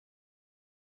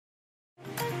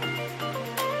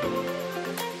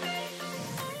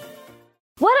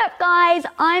guys,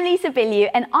 I'm Lisa Bilyeu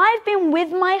and I've been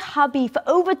with my hubby for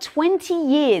over 20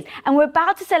 years and we're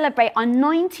about to celebrate our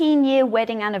 19-year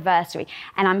wedding anniversary.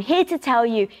 And I'm here to tell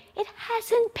you, it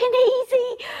hasn't been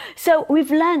easy. So we've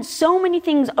learned so many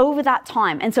things over that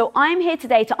time. And so I'm here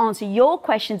today to answer your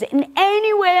questions in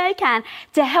any way I can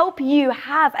to help you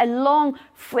have a long,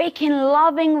 freaking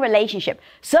loving relationship.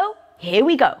 So here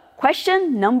we go.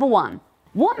 Question number 1.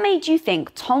 What made you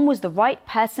think Tom was the right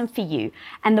person for you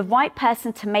and the right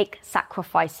person to make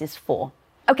sacrifices for?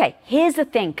 Okay, here's the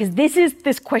thing, because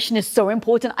this question is so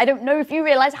important. I don't know if you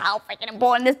realize how freaking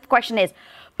important this question is,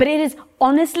 but it is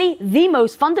honestly the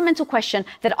most fundamental question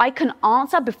that I can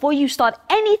answer before you start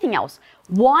anything else.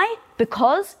 Why?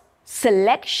 Because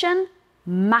selection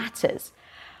matters.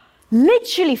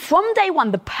 Literally from day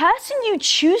one, the person you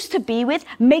choose to be with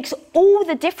makes all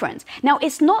the difference. Now,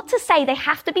 it's not to say they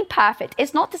have to be perfect.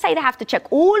 It's not to say they have to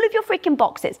check all of your freaking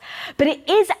boxes, but it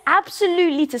is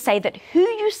absolutely to say that who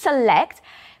you select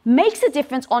makes a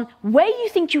difference on where you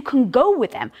think you can go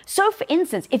with them. So for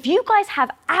instance, if you guys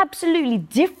have absolutely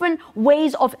different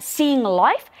ways of seeing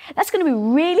life, that's going to be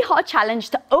a really hard challenge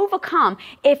to overcome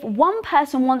if one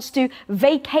person wants to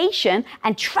vacation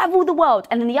and travel the world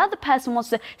and then the other person wants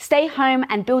to stay home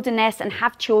and build a nest and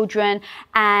have children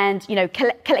and,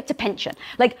 collect a pension.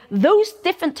 Like those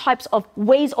different types of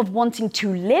ways of wanting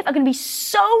to live are going to be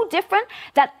so different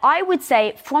that I would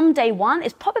say from day one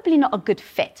is probably not a good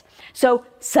fit. So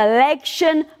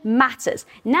selection matters.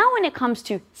 Now, when it comes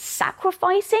to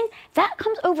sacrificing, that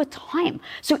comes over time.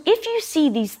 So if you see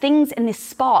these things in this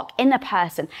spark in a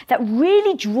person that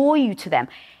really draw you to them,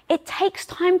 it takes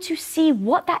time to see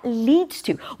what that leads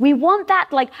to. We want that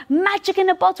like magic in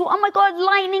a bottle. Oh my God,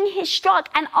 lightning hit struck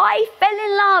and I fell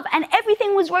in love and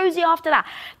everything was rosy after that.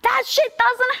 That shit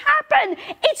doesn't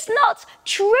happen. It's not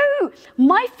true.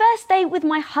 My first date with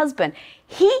my husband,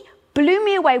 he blew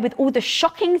me away with all the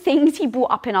shocking things he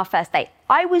brought up in our first date.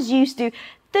 I was used to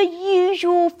the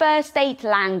usual first date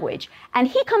language. And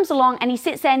he comes along and he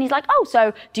sits there and he's like, oh,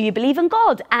 so do you believe in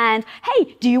God? And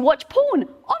hey, do you watch porn on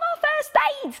our first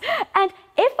date? And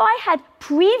if I had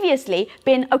previously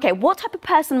been, okay, what type of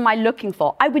person am I looking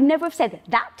for? I would never have said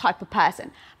that type of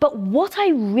person. But what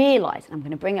I realized, and I'm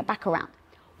going to bring it back around,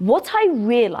 what I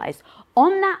realized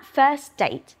on that first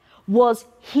date was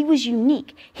he was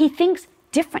unique. He thinks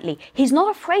differently. He's not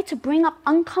afraid to bring up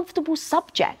uncomfortable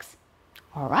subjects.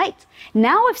 All right,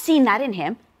 now I've seen that in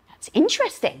him. That's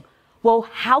interesting. Well,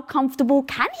 how comfortable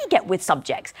can he get with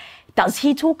subjects? Does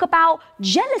he talk about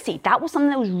jealousy? That was something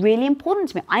that was really important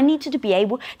to me. I needed to be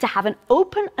able to have an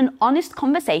open and honest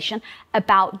conversation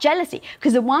about jealousy.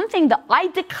 Because the one thing that I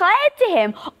declared to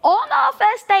him on our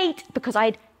first date, because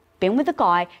I'd been with a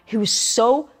guy who was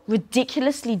so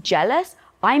ridiculously jealous,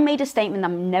 I made a statement that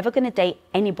I'm never going to date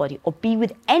anybody or be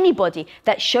with anybody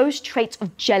that shows traits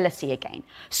of jealousy again.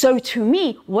 So to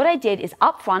me, what I did is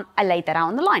up front, I laid that out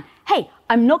on the line. Hey,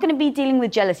 I'm not going to be dealing with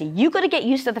jealousy. You got to get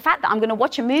used to the fact that I'm going to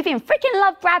watch a movie and freaking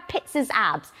love Brad Pitt's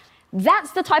abs.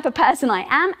 That's the type of person I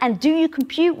am, and do you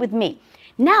compute with me?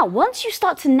 Now, once you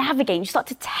start to navigate, you start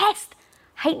to test.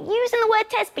 I hate using the word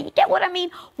test, but you get what I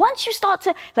mean. Once you start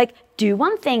to do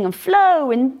one thing and flow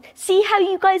and see how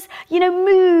you guys,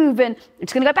 move, and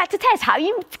it's going to go back to test, how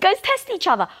you guys test each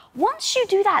other. Once you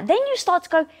do that, then you start to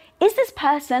go, is this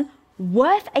person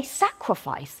worth a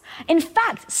sacrifice? In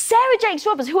fact, Sarah Jakes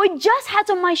Roberts, who I just had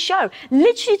on my show,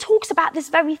 literally talks about this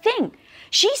very thing.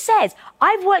 She says,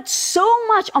 I've worked so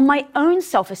much on my own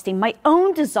self-esteem, my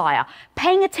own desire,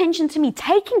 paying attention to me,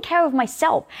 taking care of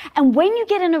myself. And when you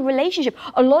get in a relationship,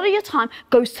 a lot of your time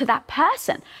goes to that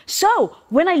person. So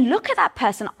when I look at that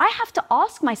person, I have to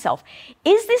ask myself,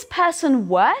 is this person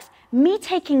worth me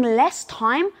taking less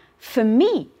time for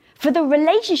me? For the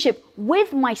relationship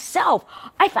with myself?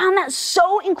 I found that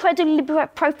so incredibly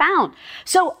profound.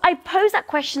 So I pose that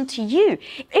question to you.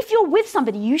 If you're with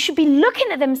somebody, you should be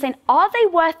looking at them and saying, are they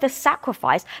worth the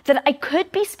sacrifice that I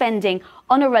could be spending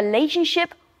on a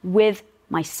relationship with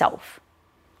myself?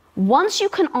 Once you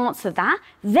can answer that,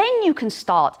 then you can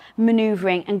start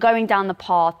maneuvering and going down the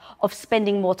path of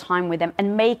spending more time with them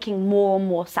and making more and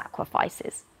more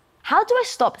sacrifices. How do I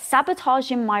stop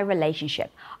sabotaging my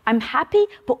relationship? I'm happy,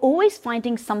 but always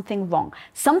finding something wrong,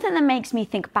 something that makes me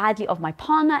think badly of my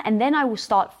partner, and then I will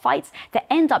start fights that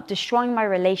end up destroying my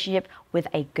relationship with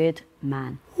a good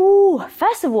man.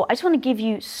 First of all, I just want to give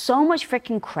you so much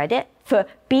freaking credit for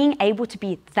being able to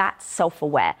be that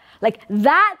self-aware. Like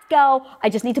that girl, I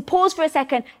just need to pause for a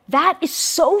second. That is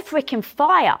so freaking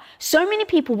fire. So many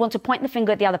people want to point the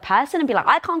finger at the other person and be like,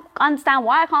 I can't understand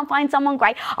why I can't find someone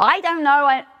great. I don't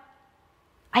know.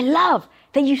 I love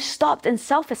that you stopped and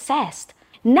self-assessed.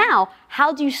 Now,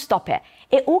 how do you stop it?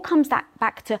 it all comes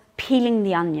back to peeling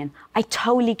the onion. I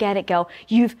totally get it, girl.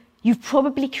 You've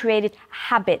probably created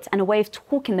habits and a way of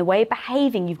talking, the way of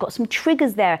behaving. You've got some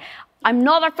triggers there. I'm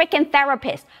not a freaking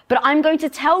therapist, but I'm going to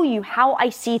tell you how I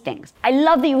see things. I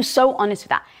love that you were so honest with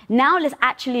that. Now let's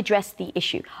actually address the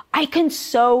issue. I can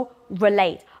so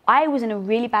relate. I was in a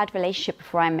really bad relationship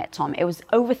before I met Tom. It was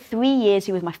over 3 years.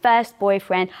 He was my first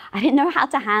boyfriend. I didn't know how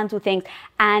to handle things,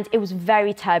 and it was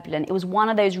very turbulent. It was one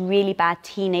of those really bad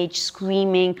teenage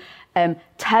screaming,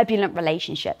 turbulent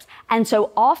relationships. And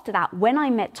so after that, when I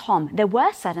met Tom, there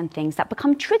were certain things that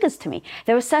become triggers to me.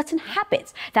 There are certain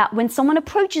habits that when someone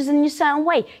approaches in a certain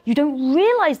way, you don't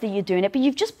realize that you're doing it, but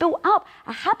you've just built up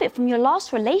a habit from your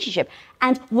last relationship.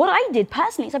 And what I did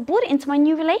personally is I brought it into my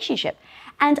new relationship.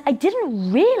 And I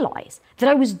didn't realize that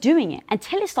I was doing it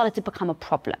until it started to become a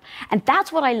problem. And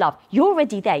that's what I love. You're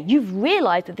already there. You've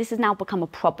realized that this has now become a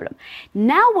problem.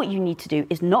 Now what you need to do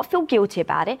is not feel guilty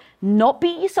about it, not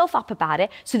beat yourself up about it,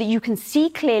 so that you can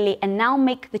see clearly and now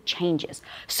make the changes.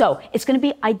 So it's going to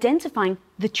be identifying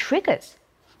the triggers.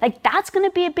 Like, that's going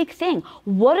to be a big thing.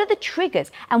 What are the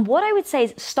triggers? And what I would say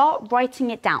is start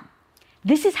writing it down.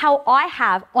 This is how I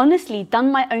have honestly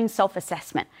done my own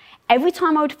self-assessment. Every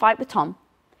time I would fight with Tom,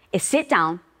 is sit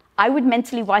down, I would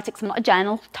mentally write it, because I'm not a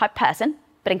journal type person,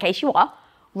 but in case you are,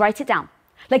 write it down.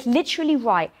 Like, literally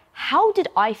write, how did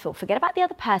I feel? Forget about the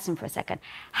other person for a second.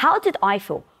 How did I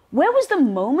feel? Where was the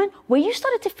moment where you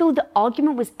started to feel the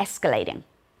argument was escalating?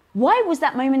 Why was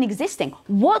that moment existing?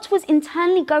 What was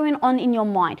internally going on in your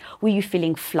mind? Were you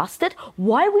feeling flustered?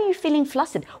 Why were you feeling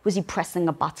flustered? Was he pressing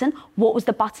a button? What was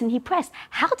the button he pressed?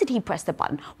 How did he press the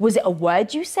button? Was it a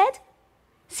word you said?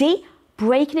 See?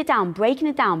 Breaking it down, breaking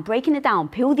it down, breaking it down,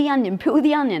 peel the onion, peel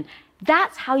the onion.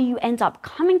 That's how you end up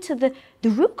coming to the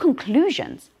root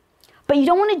conclusions. But you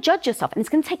don't want to judge yourself, and it's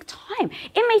going to take time.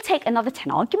 It may take another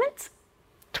 10 arguments,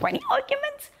 20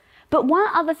 arguments. But one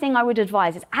other thing I would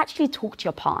advise is actually talk to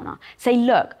your partner. Say,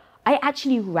 look, I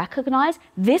actually recognize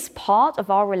this part of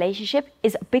our relationship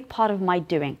is a big part of my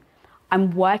doing.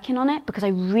 I'm working on it because I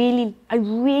really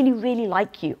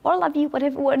like you, or love you,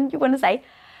 whatever one you want to say.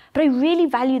 But I really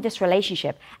value this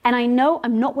relationship, and I know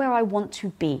I'm not where I want to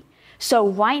be. So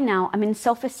right now, I'm in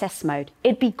self-assess mode.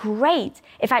 It'd be great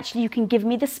if actually you can give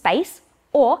me the space,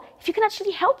 or if you can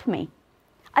actually help me.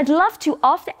 I'd love to,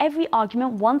 after every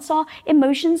argument, once our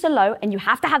emotions are low, and you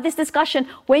have to have this discussion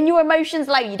when your emotions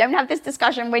are low. You don't have this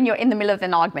discussion when you're in the middle of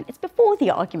an argument. It's before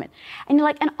the argument. And you're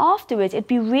like, and afterwards, it'd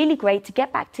be really great to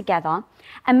get back together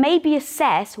and maybe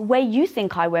assess where you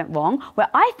think I went wrong, where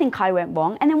I think I went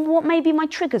wrong, and then what maybe my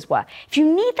triggers were. If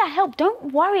you need that help,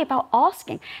 don't worry about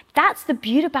asking. That's the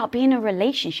beauty about being in a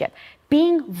relationship.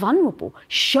 Being vulnerable,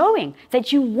 showing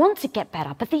that you want to get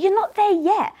better, but that you're not there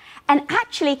yet. And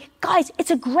actually, guys, it's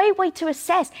a great way to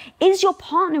assess, is your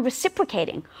partner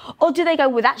reciprocating? Or do they go,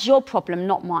 well, that's your problem,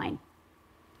 not mine?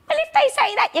 Well, if they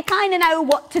say that, you kind of know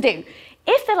what to do.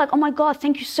 If they're like, oh my God,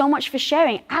 thank you so much for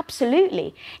sharing,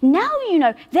 absolutely. Now you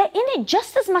know they're in it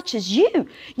just as much as you.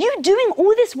 You doing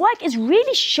all this work is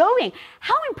really showing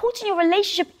how important your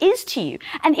relationship is to you.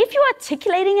 And if you're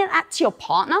articulating it to your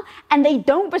partner and they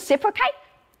don't reciprocate,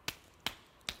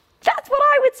 that's what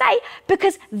I would say,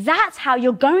 because that's how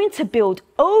you're going to build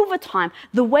over time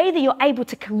the way that you're able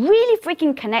to really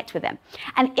freaking connect with them.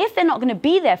 And if they're not going to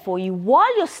be there for you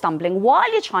while you're stumbling,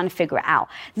 while you're trying to figure it out,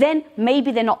 then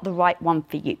maybe they're not the right one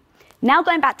for you. Now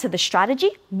going back to the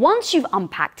strategy, once you've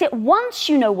unpacked it, once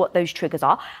you know what those triggers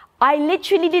are, I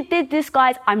literally did this,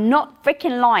 guys. I'm not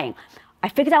freaking lying. I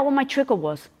figured out what my trigger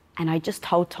was, and I just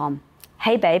told Tom,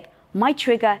 hey babe, my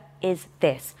trigger is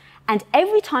this. And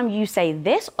every time you say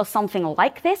this or something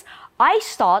like this, I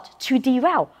start to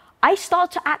derail. I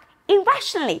start to act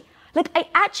irrationally. Like, I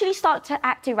actually start to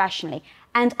act irrationally.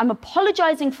 And I'm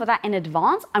apologizing for that in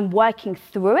advance. I'm working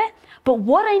through it. But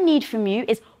what I need from you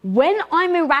is when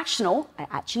I'm irrational, I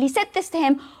actually said this to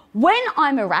him, when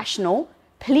I'm irrational,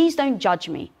 please don't judge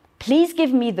me. Please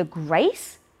give me the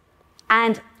grace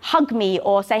and hug me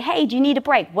or say, hey, do you need a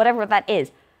break? Whatever that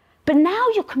is. But now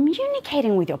you're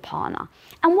communicating with your partner.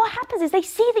 And what happens is they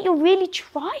see that you're really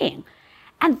trying.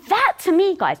 And that to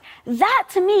me, guys, that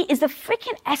to me is the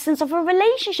freaking essence of a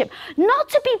relationship. Not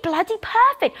to be bloody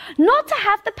perfect, not to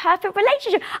have the perfect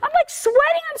relationship. I'm like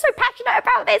sweating, I'm so passionate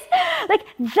about this. Like,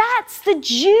 that's the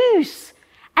juice.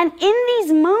 And in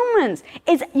these moments,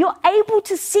 is you're able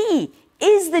to see,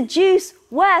 is the juice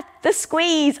worth the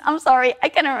squeeze? I'm sorry, I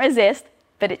cannot resist,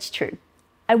 but it's true.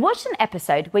 I watched an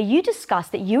episode where you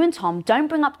discussed that you and Tom don't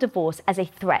bring up divorce as a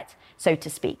threat, so to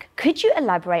speak. Could you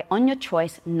elaborate on your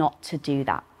choice not to do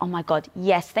that? Oh my God,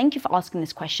 yes, thank you for asking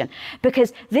this question,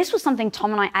 because this was something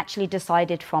Tom and I actually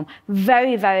decided from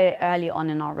very, very early on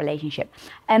in our relationship.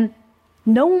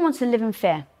 No one wants to live in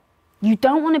fear. You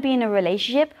don't want to be in a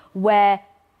relationship where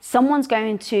someone's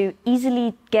going to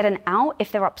easily get an out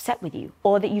if they're upset with you,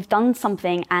 or that you've done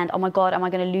something and, oh my God, am I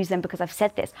going to lose them because I've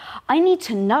said this? I need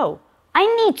to know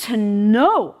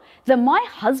that my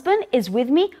husband is with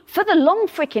me for the long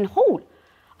freaking haul.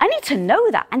 I need to know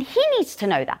that, and he needs to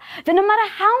know that no matter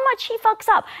how much he fucks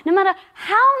up, no matter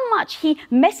how much he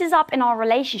messes up in our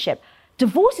relationship,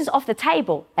 divorce is off the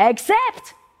table,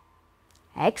 except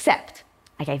I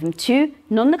gave him 2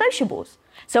 non-negotiables.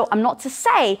 So I'm not to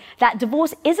say that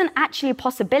divorce isn't actually a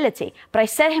possibility, but I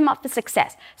set him up for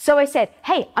success. So I said,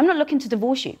 hey, I'm not looking to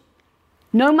divorce you.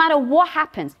 No matter what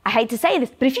happens, I hate to say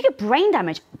this, but if you get brain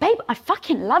damage, babe, I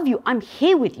fucking love you. I'm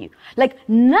here with you. Like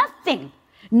nothing,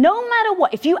 no matter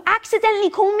what. If you accidentally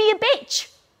call me a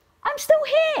bitch, I'm still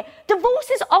here. Divorce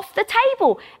is off the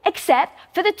table, except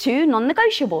for the 2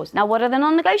 non-negotiables. Now, what are the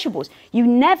non-negotiables? You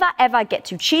never, ever get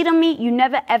to cheat on me. You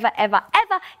never, ever, ever,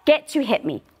 ever get to hit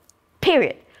me.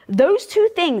 Period. Those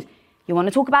 2 things. You want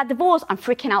to talk about divorce, I'm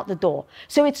freaking out the door.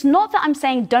 So it's not that I'm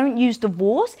saying don't use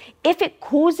divorce. If it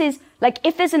causes,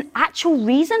 if there's an actual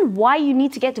reason why you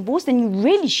need to get divorced, then you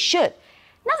really should.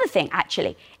 Another thing,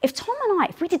 actually, if Tom and I,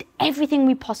 if we did everything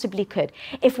we possibly could,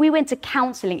 if we went to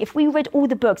counseling, if we read all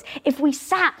the books, if we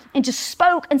sat and just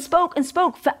spoke and spoke and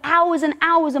spoke for hours and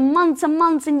hours and months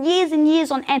and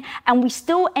years on end, and we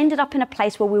still ended up in a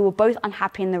place where we were both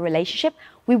unhappy in the relationship,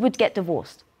 we would get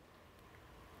divorced.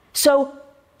 So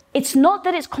it's not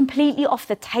that it's completely off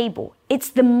the table. It's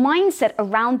the mindset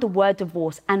around the word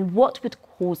divorce and what would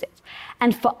cause it.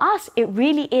 And for us, it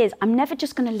really is, I'm never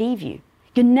just going to leave you.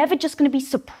 You're never just going to be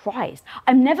surprised.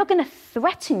 I'm never going to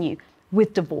threaten you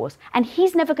with divorce. And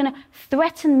he's never going to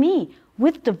threaten me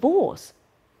with divorce.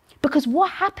 Because what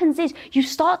happens is you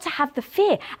start to have the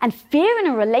fear. And fear in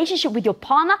a relationship with your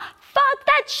partner, fuck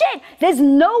that shit. There's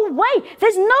no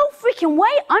freaking way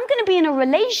I'm going to be in a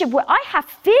relationship where I have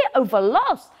fear over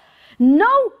loss.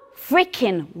 No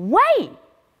freaking way.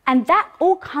 And that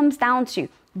all comes down to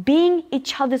being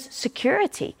each other's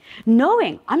security.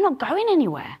 Knowing I'm not going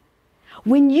anywhere.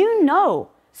 When you know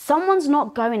someone's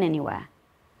not going anywhere,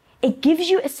 it gives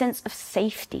you a sense of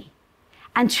safety.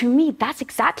 And to me, that's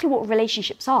exactly what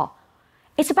relationships are.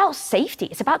 It's about safety.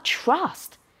 It's about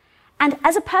trust. And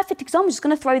as a perfect example, I'm just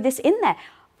going to throw this in there.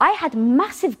 I had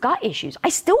massive gut issues. I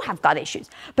still have gut issues.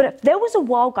 But there was a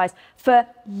while, guys, for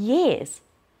years,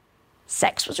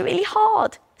 sex was really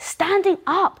hard. Standing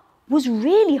up was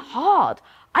really hard.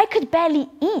 I could barely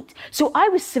eat. So I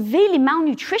was severely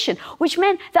malnutrition, which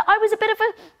meant that I was a bit of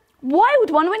a wild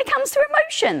one when it comes to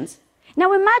emotions.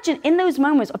 Now imagine in those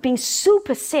moments of being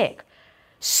super sick,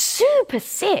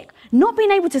 not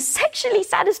being able to sexually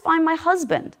satisfy my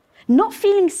husband, not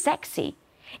feeling sexy.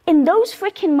 In those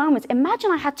freaking moments,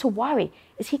 imagine I had to worry,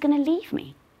 is he going to leave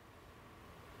me?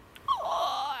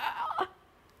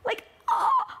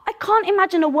 I can't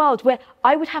imagine a world where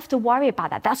I would have to worry about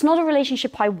that. That's not a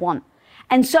relationship I want.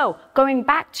 And so, going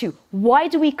back to why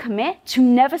do we commit to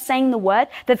never saying the word,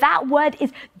 that word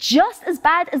is just as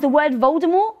bad as the word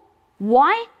Voldemort?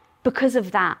 Why? Because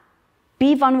of that.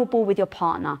 Be vulnerable with your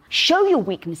partner. Show your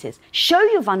weaknesses. Show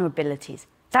your vulnerabilities.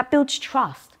 That builds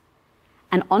trust.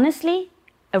 And honestly,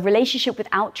 a relationship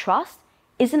without trust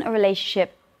isn't a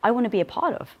relationship I want to be a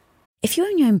part of. If you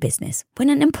own your own business, when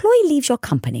an employee leaves your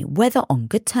company, whether on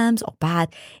good terms or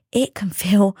bad, it can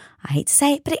feel, I hate to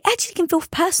say it, but it actually can feel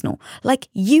personal, like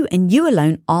you and you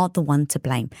alone are the one to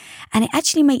blame. And it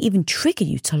actually may even trigger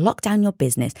you to lock down your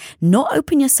business, not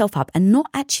open yourself up and not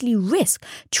actually risk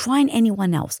trying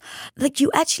anyone else. Like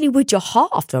you actually would your heart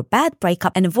after a bad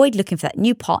breakup and avoid looking for that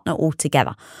new partner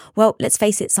altogether. Well, let's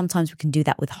face it, sometimes we can do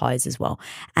that with hires as well.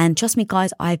 And trust me,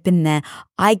 guys, I've been there.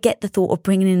 I get the thought of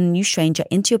bringing in a new stranger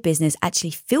into your business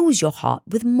actually fills your heart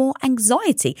with more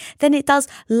anxiety than it does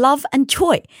love and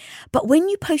joy. But when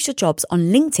you post your jobs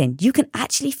on LinkedIn, you can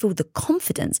actually feel the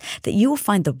confidence that you will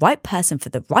find the right person for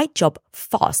the right job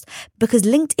fast, because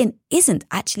LinkedIn isn't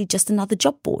actually just another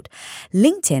job board.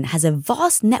 LinkedIn has a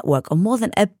vast network of more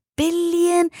than a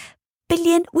billion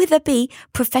with a B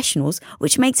professionals,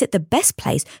 which makes it the best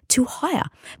place to hire.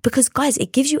 Because guys,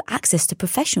 it gives you access to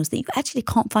professionals that you actually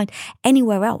can't find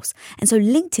anywhere else. And so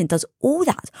LinkedIn does all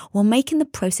that while making the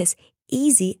process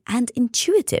easy and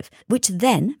intuitive, which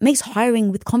then makes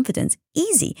hiring with confidence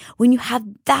easy when you have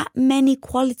that many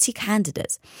quality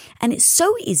candidates. And it's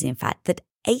so easy, in fact, that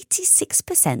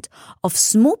 86% of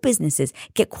small businesses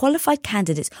get qualified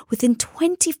candidates within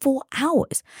 24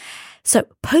 hours. So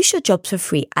post your jobs for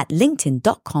free at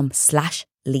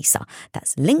linkedin.com/Lisa.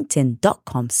 That's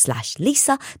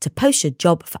linkedin.com/Lisa to post your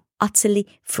job for utterly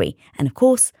free. And of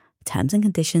course, terms and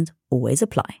conditions always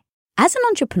apply. As an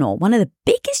entrepreneur, one of the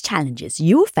biggest challenges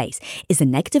you will face is the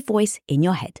negative voice in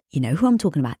your head. You know who I'm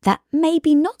talking about, that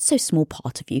maybe not so small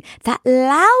part of you that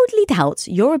loudly doubts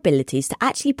your abilities to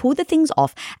actually pull the things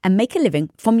off and make a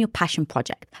living from your passion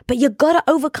project. But you gotta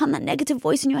overcome that negative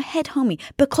voice in your head, homie,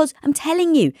 because I'm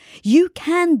telling you, you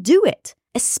can do it.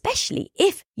 Especially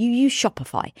if you use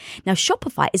Shopify. Now,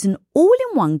 Shopify is an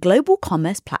all-in-one global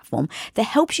commerce platform that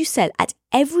helps you sell at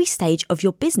every stage of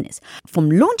your business. From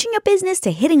launching your business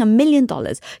to hitting $1 million,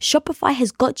 Shopify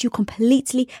has got you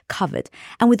completely covered.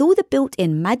 And with all the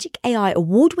built-in Magic AI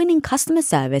award-winning customer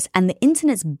service and the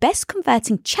internet's best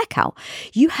converting checkout,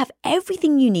 you have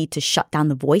everything you need to shut down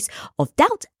the voice of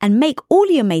doubt and make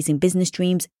all your amazing business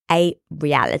dreams a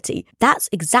reality. That's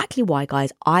exactly why,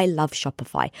 guys, I love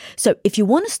Shopify. So if you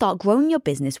want to start growing your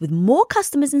business with more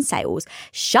customers and sales,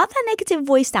 shut that negative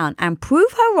voice down and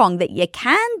prove her wrong that you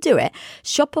can do it,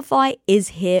 Shopify is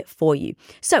here for you.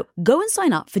 So go and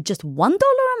sign up for just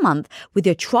 $1 a month with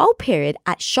your trial period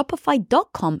at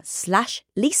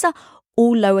shopify.com/Lisa,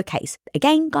 all lowercase.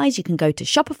 Again, guys, you can go to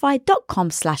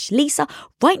shopify.com/Lisa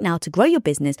right now to grow your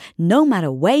business no matter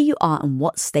where you are and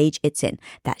what stage it's in.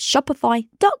 That's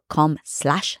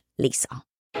shopify.com/Lisa.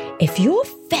 If you're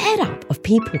fed up of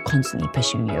people constantly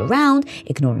pushing you around,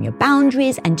 ignoring your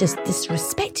boundaries, and just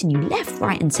disrespecting you left,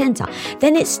 right, and center,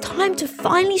 then it's time to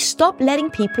finally stop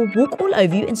letting people walk all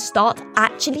over you and start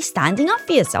actually standing up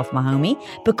for yourself, my homie.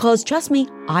 Because trust me,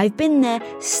 I've been there,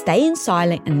 staying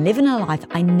silent and living a life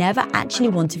I never actually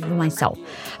wanted for myself,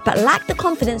 but lacked the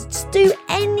confidence to do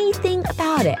anything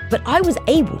about it. But I was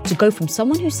able to go from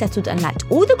someone who settled and lacked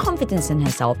all the confidence in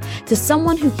herself to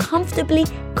someone who comfortably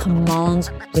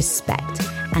commands respect.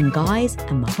 And guys,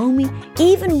 and my homie,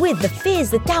 even with the fears,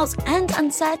 the doubts, and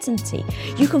uncertainty,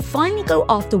 you can finally go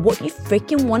after what you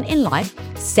freaking want in life,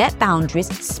 set boundaries,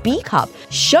 speak up,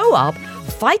 show up,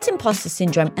 fight imposter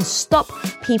syndrome, and stop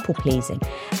people pleasing.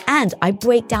 And I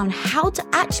break down how to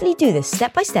actually do this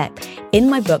step by step in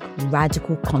my book,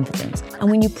 Radical Confidence. And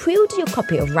when you pre-order your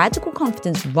copy of Radical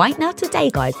Confidence right now today,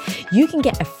 guys, you can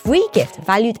get a free gift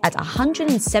valued at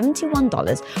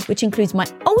 $171, which includes my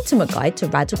ultimate guide to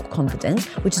Radical Confidence,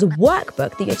 which is a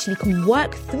workbook that you actually can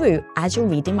work through as you're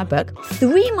reading my book,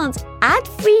 3 months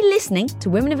ad-free listening to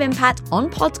Women of Impact on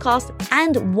podcast,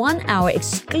 and 1 hour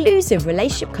exclusive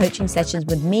relationship coaching sessions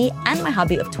with me and my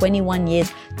hubby of 21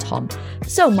 years, Tom.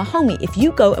 So my homie, if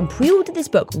you go and pre-order this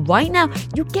book right now,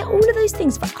 you get all of those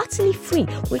things for utterly free,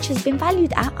 which has been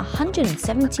valued at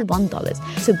 $171.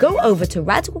 So go over to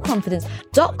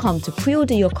radicalconfidence.com to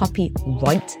pre-order your copy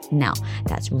right now.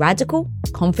 That's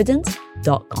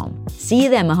radicalconfidence.com. See you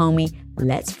there, my homie.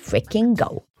 Let's freaking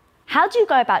go. How do you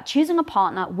go about choosing a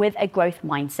partner with a growth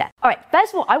mindset? All right,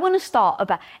 first of all, I want to start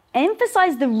about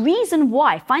emphasize the reason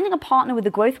why finding a partner with a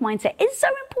growth mindset is so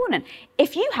important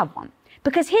if you have one.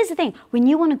 Because here's the thing, when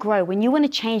you want to grow, when you want to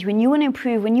change, when you want to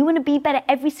improve, when you want to be better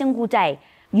every single day,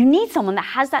 you need someone that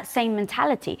has that same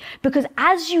mentality. Because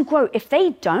as you grow, if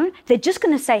they don't, they're just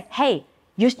going to say, hey,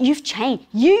 you've changed.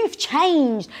 You've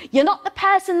changed. You're not the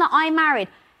person that I married.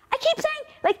 I keep saying,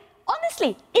 like,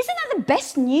 honestly, isn't that the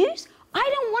best news? I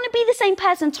don't want to be the same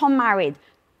person Tom married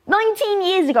 19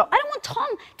 years ago. I don't want Tom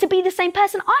to be the same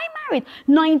person I married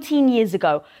 19 years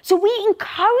ago. So we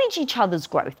encourage each other's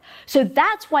growth. So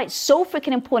that's why it's so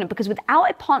freaking important, because without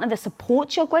a partner that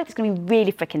supports your growth, it's going to be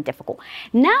really freaking difficult.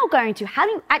 Now going to how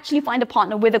do you actually find a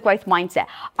partner with a growth mindset?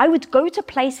 I would go to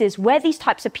places where these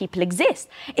types of people exist.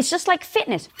 It's just like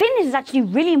fitness. Fitness is actually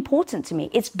really important to me.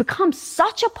 It's become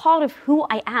such a part of who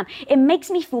I am. It makes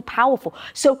me feel powerful.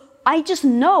 So I just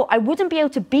know I wouldn't be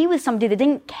able to be with somebody that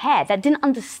didn't care, that didn't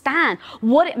understand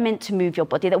what it meant to move your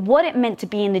body, that what it meant to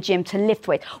be in the gym, to lift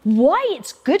weights, why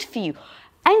it's good for you,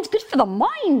 and it's good for the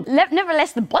mind,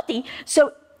 nevertheless the body.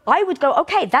 So I would go,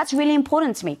 okay, that's really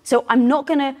important to me. So I'm not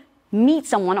going to meet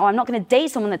someone, or I'm not going to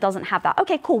date someone that doesn't have that.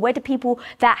 Okay, cool. Where do people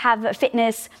that have a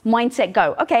fitness mindset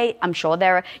go? Okay, I'm sure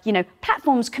there are,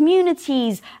 platforms,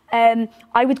 communities. I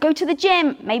would go to the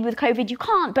gym. Maybe with COVID you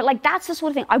can't, but like that's the sort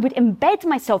of thing. I would embed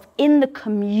myself in the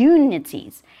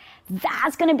communities.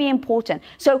 That's going to be important.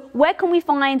 So where can we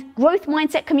find growth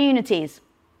mindset communities?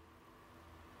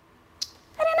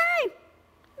 I don't know.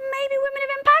 Maybe Women of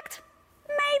Impact?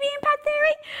 Maybe the impact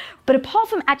theory. But apart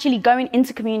from actually going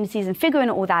into communities and figuring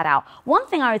all that out, one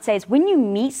thing I would say is when you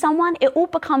meet someone, it all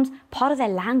becomes part of their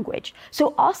language.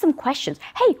 So ask them questions.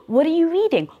 Hey, what are you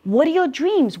reading? What are your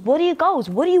dreams? What are your goals?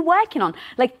 What are you working on?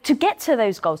 Like, to get to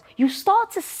those goals, you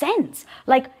start to sense,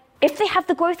 like, if they have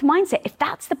the growth mindset, if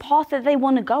that's the path that they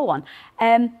want to go on.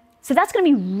 So that's going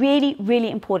to be really,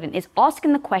 really important, is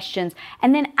asking the questions.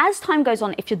 And then as time goes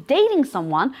on, if you're dating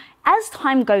someone, as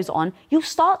time goes on, you'll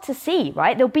start to see,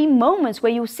 right? There'll be moments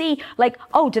where you'll see, like,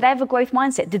 oh, did they have a growth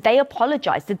mindset? Did they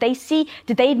apologize? Did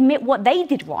they admit what they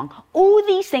did wrong? All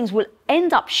these things will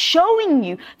end up showing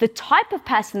you the type of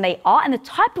person they are and the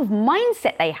type of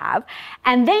mindset they have.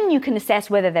 And then you can assess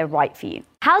whether they're right for you.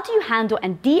 How do you handle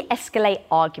and de-escalate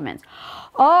arguments?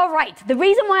 All right, the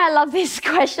reason why I love this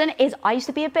question is I used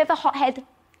to be a bit of a hothead,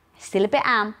 still a bit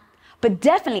am, but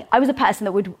definitely I was a person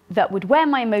that would wear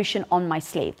my emotion on my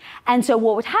sleeve. And so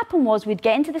what would happen was we'd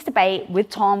get into this debate with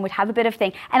Tom, we'd have a bit of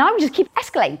thing, and I would just keep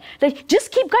escalating. Like,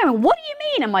 just keep going, what do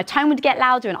you mean? And my tone would get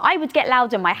louder and I would get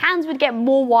louder and my hands would get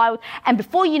more wild. And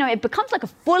before you know it, it becomes like a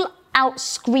full out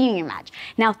screaming match.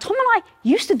 Now, Tom and I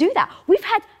used to do that. We've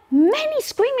had many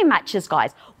screaming matches,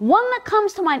 guys. One that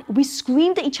comes to mind, we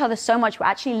screamed at each other so much. We're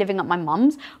actually living at my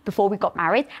mum's before we got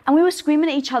married, and we were screaming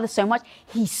at each other so much.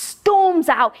 He storms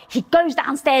out, he goes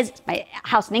downstairs, it's my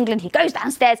house in England, he goes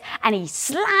downstairs and he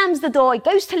slams the door. He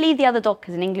goes to leave the other door,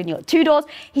 because in England you've got 2 doors.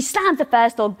 He slams the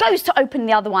first door, goes to open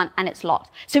the other one, and it's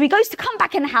locked. So he goes to come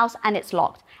back in the house and it's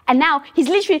locked. And now he's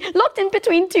literally locked in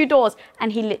between 2 doors,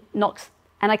 and he knocks,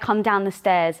 and I come down the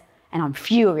stairs and I'm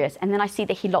furious. And then I see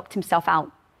that he locked himself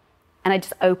out. And I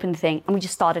just opened the thing and we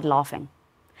just started laughing.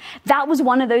 That was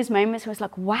one of those moments where I was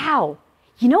like, wow,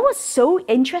 you know what's so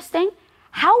interesting?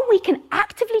 How we can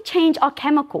actively change our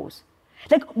chemicals.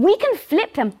 Like, we can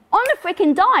flip them on a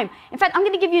freaking dime. In fact, I'm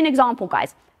going to give you an example,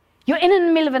 guys. You're in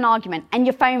the middle of an argument and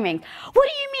your phone rings. What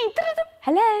do you mean?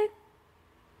 Hello?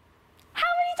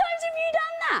 How many times have you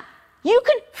done that? You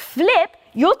can flip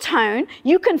your tone.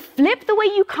 You can flip the way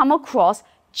you come across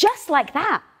just like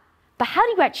that. But how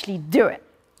do you actually do it?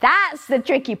 That's the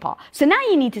tricky part. So now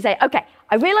you need to say, okay,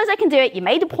 I realize I can do it. You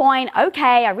made a point.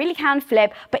 Okay, I really can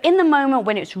flip. But in the moment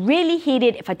when it's really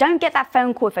heated, if I don't get that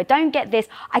phone call, if I don't get this,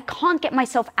 I can't get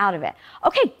myself out of it.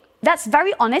 Okay, that's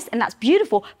very honest and that's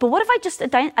beautiful. But what if I just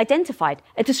identified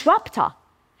a disruptor?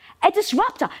 A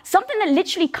disruptor, something that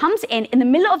literally comes in the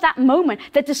middle of that moment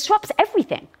that disrupts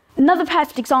everything. Another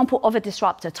perfect example of a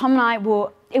disruptor. Tom and I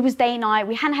it was date night.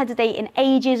 We hadn't had a date in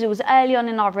ages. It was early on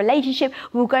in our relationship.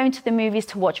 We were going to the movies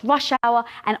to watch Rush Hour.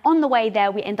 And on the way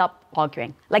there, we end up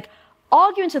arguing. Like,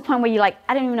 arguing to the point where you're like,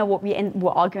 I don't even know what we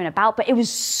were arguing about, but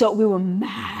we were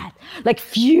mad, like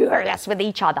furious with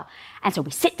each other. And so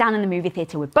we sit down in the movie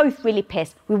theater. We're both really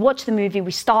pissed. We watch the movie.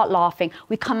 We start laughing.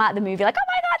 We come out of the movie like, oh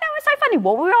my God, that was so funny.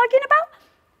 What were we arguing about?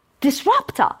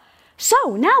 Disruptor.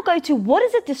 So now go to, what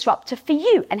is a disruptor for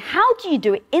you and how do you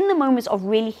do it in the moments of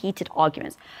really heated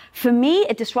arguments? For me,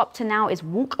 a disruptor now is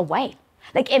walk away.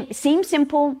 Like, it seems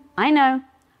simple, I know,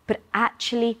 but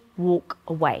actually walk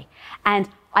away. And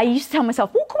I used to tell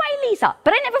myself, walk away, Lisa,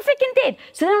 but I never freaking did.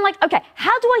 So then I'm like, okay,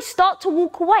 how do I start to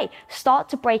walk away? Start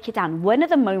to break it down. When are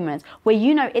the moments where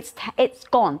you know it's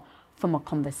gone from a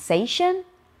conversation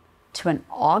to an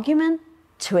argument,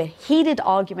 to a heated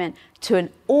argument, to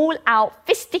an all-out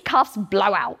fisticuffs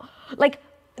blowout? Like,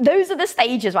 those are the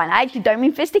stages, right? I actually don't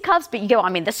mean fisticuffs, but you go, I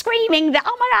mean the screaming, the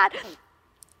oh my God.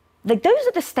 Like, those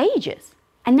are the stages.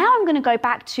 And now I'm gonna go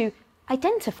back to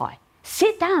identify.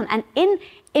 Sit down and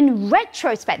in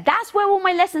retrospect, that's where all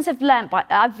my lessons have learned.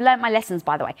 I've learned my lessons,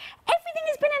 by the way. Everything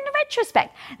has been in the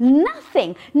retrospect.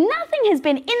 Nothing has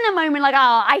been in the moment like,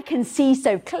 oh, I can see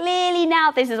so clearly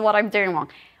now this is what I'm doing wrong.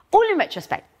 All in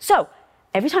retrospect. So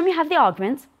every time you have the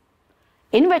arguments,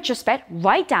 in retrospect,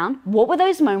 write down what were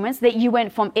those moments that you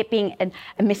went from it being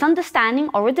a misunderstanding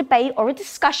or a debate or a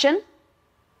discussion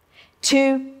to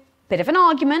a bit of an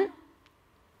argument,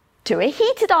 to a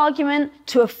heated argument,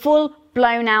 to a full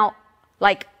blown out,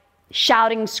 like,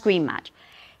 shouting scream match.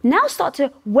 Now start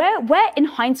to, where in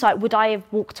hindsight would I have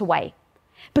walked away?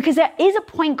 Because there is a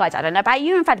point, guys, I don't know about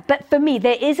you, in fact, but for me,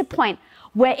 there is a point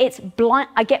where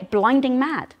I get blinding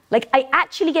mad. Like, I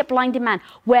actually get blinding mad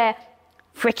where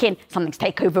freaking something's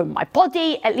taken over my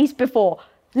body, at least before.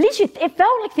 Literally, it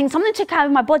felt like something took over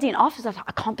my body, and afterwards I was like,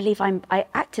 I can't believe I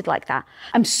acted like that.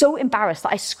 I'm so embarrassed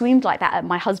that I screamed like that at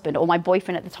my husband or my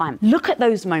boyfriend at the time. Look at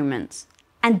those moments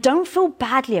and don't feel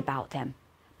badly about them,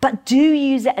 but do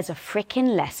use it as a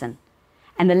freaking lesson.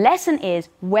 And the lesson is,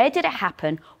 where did it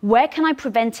happen? Where can I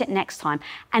prevent it next time?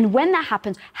 And when that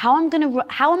happens, how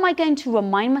am I going to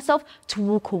remind myself to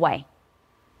walk away?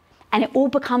 And it all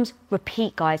becomes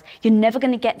repeat, guys. You're never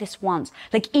going to get this once.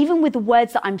 Like, even with the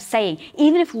words that I'm saying,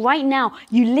 even if right now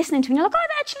you listening to me and you're like, oh,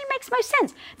 that actually makes most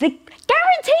sense.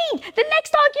 Guaranteed, the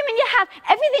next argument you have,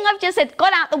 everything I've just said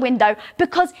got out the window,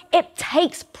 because it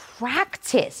takes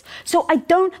practice. So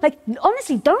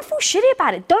honestly, don't feel shitty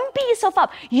about it. Don't beat yourself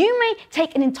up. You may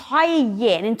take an entire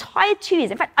year, an entire 2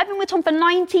 years. In fact, I've been with Tom for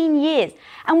 19 years,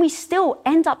 and we still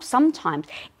end up sometimes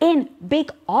in big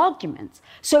arguments.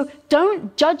 So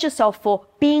don't judge yourself for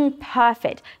being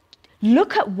perfect.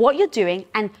 Look at what you're doing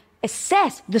and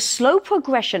assess the slow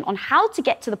progression on how to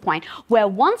get to the point where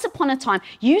once upon a time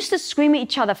you used to scream at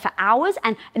each other for hours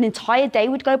and an entire day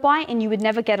would go by and you would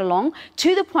never get along,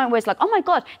 to the point where it's like, oh my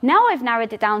God, now I've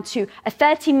narrowed it down to a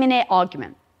 30-minute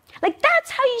argument. Like, that's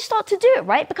how you start to do it,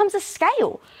 right? It becomes a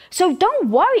scale. So don't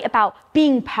worry about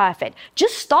being perfect.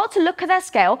 Just start to look at that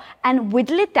scale and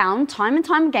whittle it down time and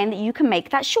time again that you can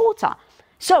make that shorter.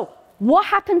 So what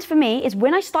happens for me is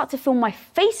when I start to feel my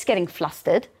face getting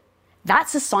flustered,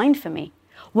 that's a sign for me.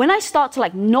 When I start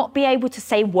to not be able to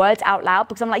say words out loud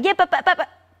because I'm like, yeah, but,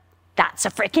 that's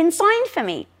a freaking sign for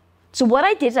me. So what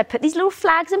I did is I put these little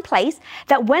flags in place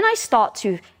that when I start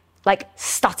to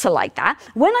stutter like that,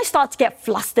 when I start to get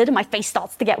flustered and my face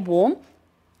starts to get warm,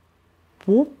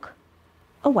 walk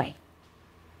away.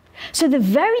 So the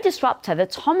very disruptor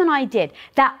that Tom and I did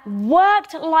that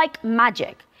worked like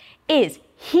magic is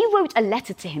he wrote a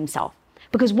letter to himself.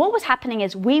 Because what was happening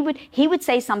is he would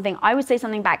say something, I would say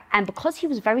something back, and because he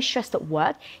was very stressed at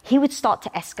work, he would start to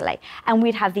escalate. And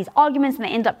we'd have these arguments and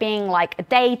they end up being like a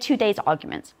day, 2 days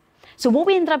arguments. So what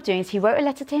we ended up doing is he wrote a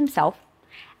letter to himself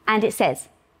and it says,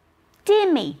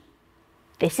 "Dear me,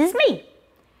 this is me.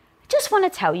 Just want to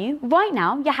tell you, right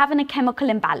now you're having a chemical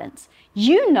imbalance.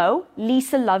 You know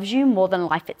Lisa loves you more than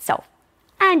life itself."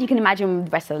 And you can imagine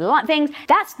the rest of the things.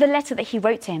 That's the letter that he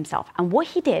wrote to himself. And what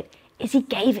he did is he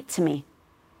gave it to me.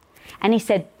 And he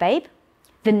said, "Babe,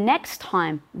 the next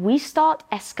time we start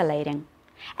escalating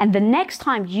and the next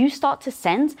time you start to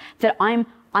sense that I'm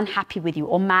unhappy with you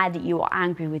or mad at you or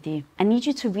angry with you, I need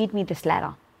you to read me this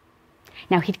letter."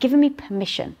 Now, he'd given me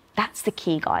permission. That's the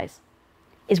key, guys,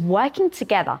 is working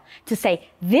together to say,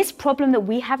 this problem that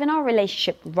we have in our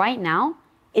relationship right now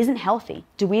isn't healthy.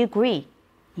 Do we agree?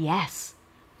 Yes,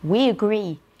 we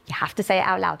agree. You have to say it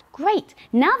out loud. Great.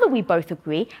 Now that we both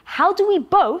agree, how do we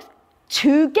both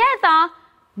together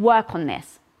work on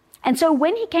this? And so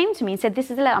when he came to me and said,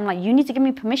 this is a letter, I'm like, you need to give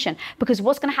me permission, because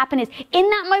what's going to happen is in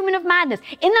that moment of madness,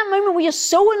 in that moment where you're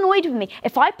so annoyed with me,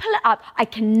 if I pull it up, I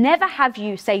can never have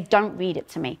you say, don't read it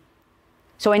to me.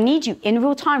 So I need you in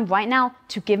real time right now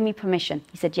to give me permission.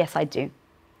 He said, yes, I do.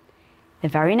 The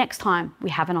very next time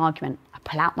we have an argument, I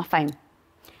pull out my phone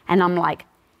and I'm like,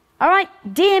 all right,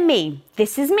 dear me,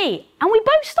 this is me. And we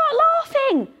both start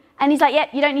laughing. And he's like, yeah,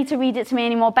 you don't need to read it to me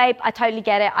anymore, babe. I totally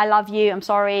get it. I love you. I'm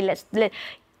sorry.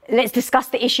 Let's discuss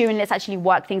the issue and let's actually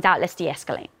work things out. Let's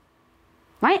de-escalate.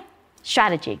 Right?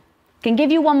 Strategy. Can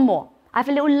give you one more. I have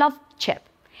a little love chip.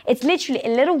 It's literally a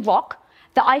little rock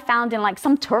that I found in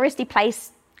some touristy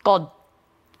place,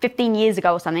 15 years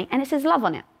ago or something, and it says love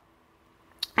on it.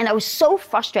 And I was so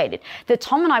frustrated that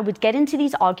Tom and I would get into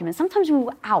these arguments. Sometimes we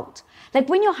were out.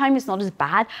 When you're home, it's not as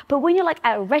bad, but when you're at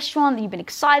a restaurant that you've been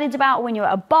excited about, or when you're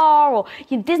at a bar or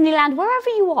you're Disneyland, wherever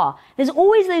you are, there's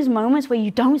always those moments where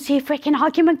you don't see a freaking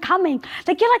argument coming.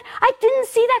 You're like, I didn't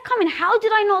see that coming. How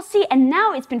did I not see it? And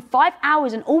now it's been 5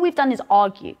 hours and all we've done is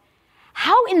argue.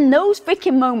 How in those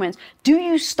freaking moments do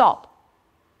you stop?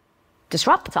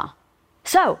 Disruptor.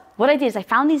 So what I did is I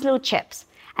found these little chips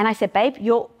and I said, babe,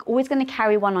 you're always going to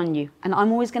carry one on you and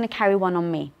I'm always going to carry one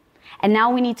on me. And now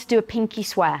we need to do a pinky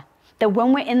swear that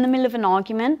when we're in the middle of an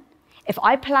argument, if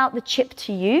I pull out the chip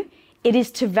to you, it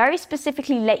is to very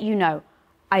specifically let you know,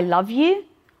 I love you,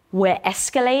 we're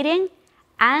escalating,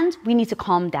 and we need to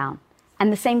calm down.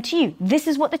 And the same to you. This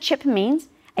is what the chip means,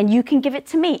 and you can give it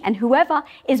to me. And whoever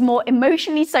is more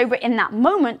emotionally sober in that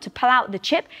moment to pull out the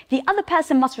chip, the other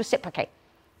person must reciprocate.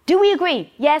 Do we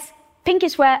agree? Yes. Pinky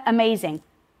swear, amazing.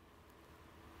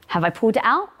 Have I pulled it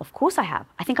out? Of course I have.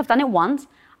 I think I've done it once.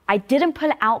 I didn't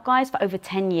pull it out, guys, for over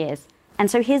 10 years.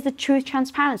 And so here's the truth,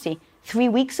 transparency. 3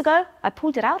 weeks ago, I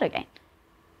pulled it out again.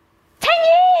 10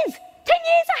 years! 10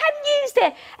 years I hadn't used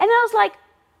it. And I was like,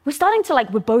 we're starting to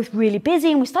we're both really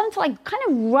busy and we're starting to kind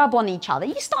of rub on each other.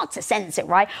 You start to sense it,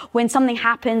 right? When something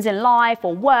happens in life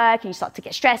or work and you start to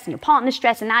get stressed and your partner's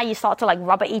stressed and now you start to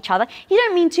rub at each other. You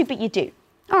don't mean to, but you do.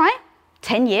 All right?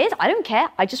 10 years, I don't care.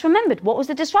 I just remembered what was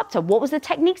the disruptor, what was the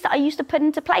techniques that I used to put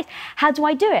into place, how do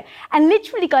I do it? And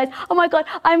literally, guys, oh my God,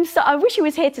 I wish he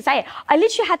was here to say it. I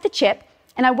literally had the chip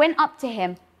and I went up to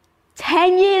him.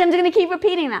 10 years, I'm just gonna keep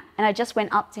repeating that. And I just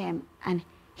went up to him and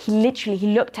he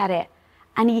looked at it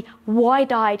and he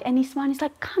wide-eyed and he smiled. He's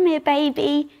like, come here,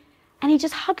 baby. And he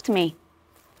just hugged me.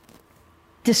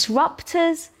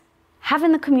 Disruptors,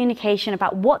 having the communication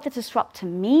about what the disruptor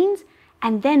means,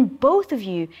 and then both of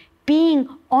you being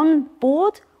on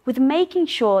board with making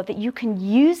sure that you can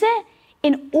use it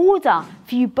in order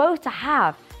for you both to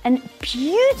have a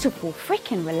beautiful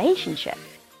freaking relationship.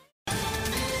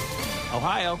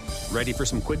 Ohio, ready for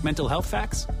some quick mental health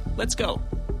facts? Let's go.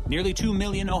 Nearly 2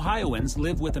 million Ohioans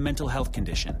live with a mental health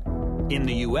condition. In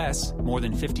the U.S., more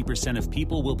than 50% of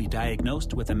people will be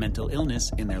diagnosed with a mental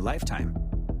illness in their lifetime.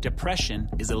 Depression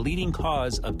is a leading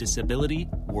cause of disability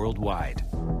worldwide.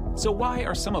 So why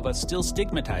are some of us still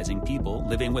stigmatizing people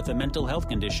living with a mental health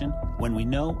condition when we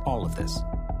know all of this?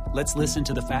 Let's listen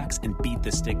to the facts and beat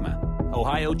the stigma.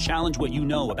 Ohio, challenge what you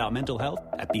know about mental health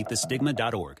at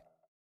beatthestigma.org.